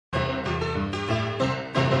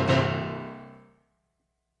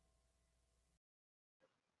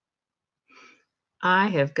I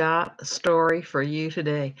have got a story for you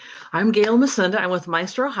today. I'm Gail Macinda. I'm with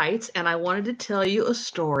Maestro Heights, and I wanted to tell you a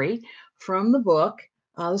story from the book,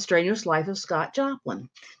 The Strenuous Life of Scott Joplin.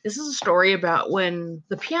 This is a story about when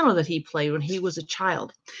the piano that he played when he was a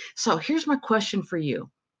child. So here's my question for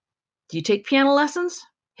you. Do you take piano lessons?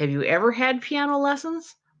 Have you ever had piano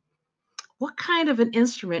lessons? What kind of an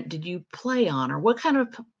instrument did you play on, or what kind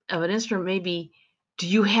of an instrument maybe do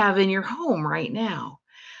you have in your home right now?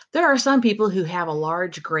 There are some people who have a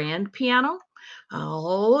large grand piano.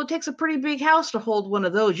 It takes a pretty big house to hold one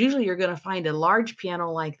of those. Usually, you're going to find a large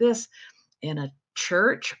piano like this in a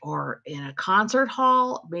church or in a concert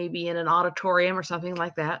hall, maybe in an auditorium or something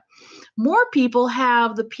like that. More people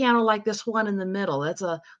have the piano like this one in the middle. That's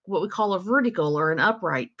a what we call a vertical or an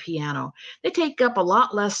upright piano. They take up a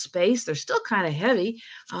lot less space. They're still kind of heavy,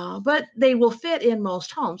 but they will fit in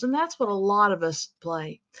most homes, and that's what a lot of us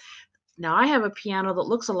play. Now, I have a piano that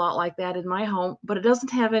looks a lot like that in my home, but it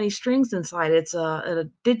doesn't have any strings inside. It's a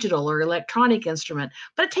digital or electronic instrument,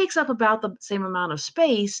 but it takes up about the same amount of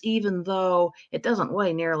space, even though it doesn't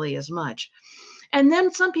weigh nearly as much. And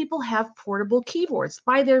then some people have portable keyboards.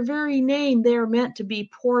 By their very name, they're meant to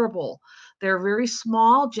be portable. They're very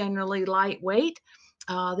small, generally lightweight.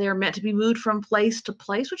 They're meant to be moved from place to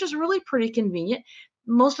place, which is really pretty convenient.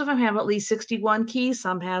 Most of them have at least 61 keys.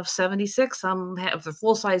 Some have 76. Some have the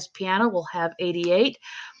full-size piano will have 88.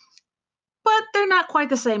 But they're not quite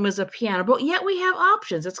the same as a piano. But yet we have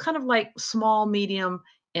options. It's kind of like small, medium,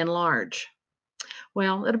 and large.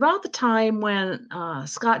 Well, at about the time when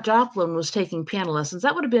Scott Joplin was taking piano lessons,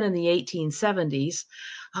 that would have been in the 1870s,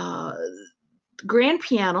 uh, grand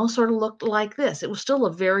piano sort of looked like this. It was still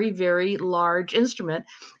a very, very large instrument,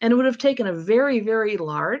 and it would have taken a very, very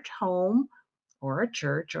large home or a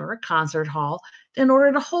church or a concert hall in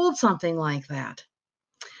order to hold something like that.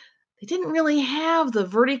 They didn't really have the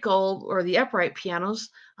vertical or the upright pianos.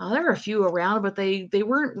 There were a few around, but they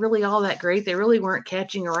weren't really all that great. They really weren't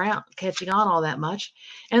catching on all that much.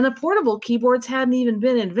 And the portable keyboards hadn't even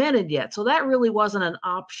been invented yet, so that really wasn't an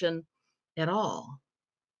option at all.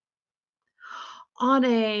 On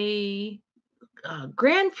a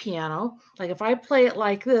grand piano, like if I play it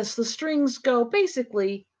like this, the strings go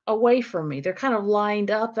basically away from me. They're kind of lined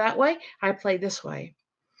up that way. I play this way.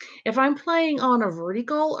 If I'm playing on a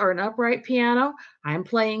vertical or an upright piano, I'm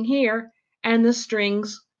playing here and the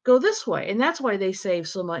strings go this way. And that's why they save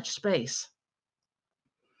so much space.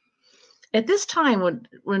 At this time,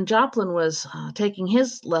 when Joplin was taking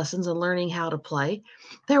his lessons and learning how to play,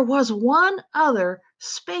 there was one other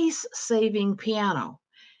space saving piano,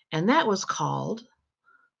 and that was called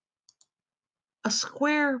a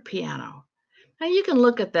square piano. Now you can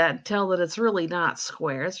look at that and tell that it's really not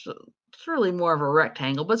square. It's really more of a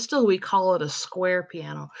rectangle, but still we call it a square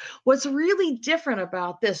piano. What's really different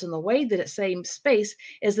about this and the way that it saves space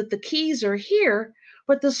is that the keys are here,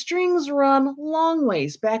 but the strings run long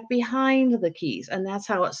ways back behind the keys, and that's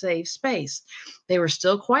how it saves space. They were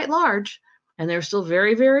still quite large, and they're still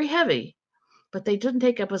very, very heavy, but they didn't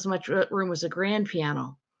take up as much room as a grand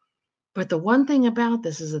piano. But the one thing about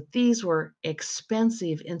this is that these were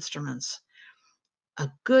expensive instruments. A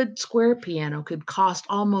good square piano could cost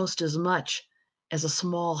almost as much as a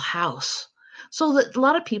small house. So that a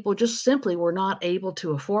lot of people just simply were not able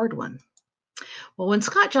to afford one. Well, when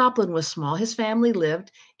Scott Joplin was small, his family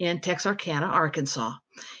lived in Texarkana, Arkansas.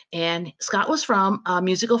 And Scott was from a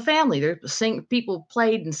musical family. People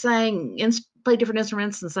played and sang, played different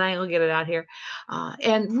instruments and sang, I'll get it out here,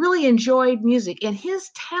 and really enjoyed music. And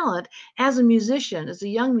his talent as a musician, as a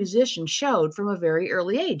young musician, showed from a very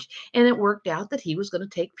early age. And it worked out that he was going to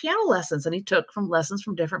take piano lessons, and he took lessons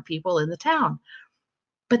from different people in the town.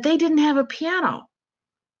 But they didn't have a piano.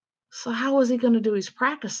 So how was he going to do his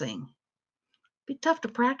practicing? Be tough to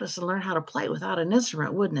practice and learn how to play without an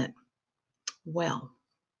instrument, wouldn't it? Well,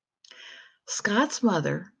 Scott's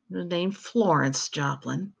mother, named Florence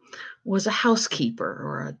Joplin, was a housekeeper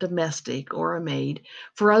or a domestic or a maid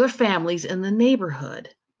for other families in the neighborhood.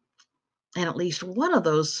 And at least one of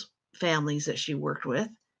those families that she worked with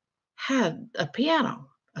had a piano,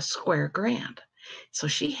 a square grand. So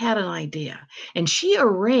she had an idea, and she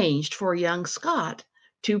arranged for young Scott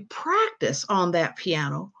to practice on that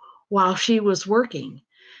piano while she was working.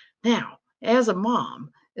 Now, as a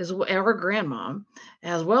mom, or grandmom,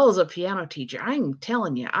 as well as a piano teacher, I'm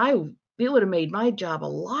telling you, it would have made my job a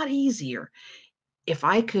lot easier if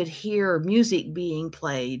I could hear music being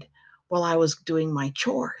played while I was doing my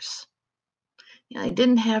chores. They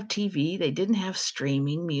didn't have TV, they didn't have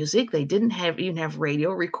streaming music, they didn't even have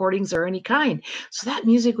radio recordings or any kind. So that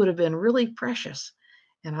music would have been really precious.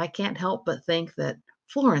 And I can't help but think that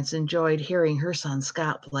Florence enjoyed hearing her son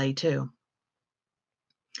Scott play too.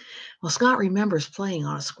 Well, Scott remembers playing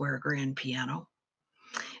on a square grand piano.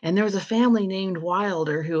 And there was a family named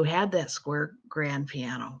Wilder who had that square grand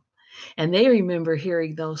piano. And they remember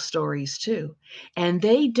hearing those stories too. And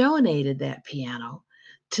they donated that piano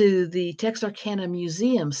to the Texarkana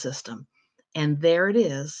Museum System. And there it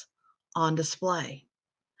is on display.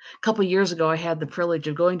 A couple years ago, I had the privilege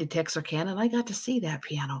of going to Texarkana and I got to see that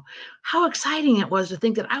piano. How exciting it was to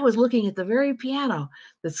think that I was looking at the very piano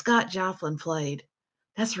that Scott Joplin played.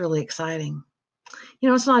 That's really exciting. You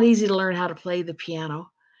know, it's not easy to learn how to play the piano.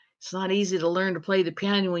 It's not easy to learn to play the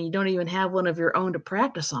piano when you don't even have one of your own to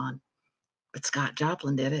practice on. But Scott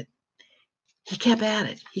Joplin did it. He kept at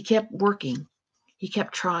it. He kept working. He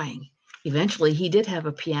kept trying. Eventually, he did have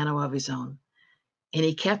a piano of his own. And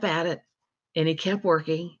he kept at it. And he kept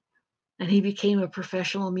working. And he became a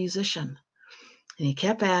professional musician. And he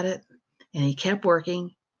kept at it. And he kept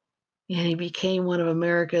working. And he became one of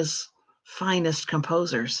America's finest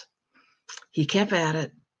composers. He kept at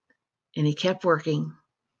it. And he kept working.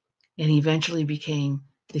 And he eventually became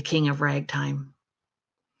the king of ragtime.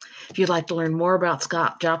 If you'd like to learn more about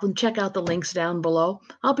Scott Joplin, check out the links down below.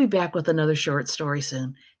 I'll be back with another short story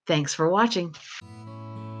soon. Thanks for watching.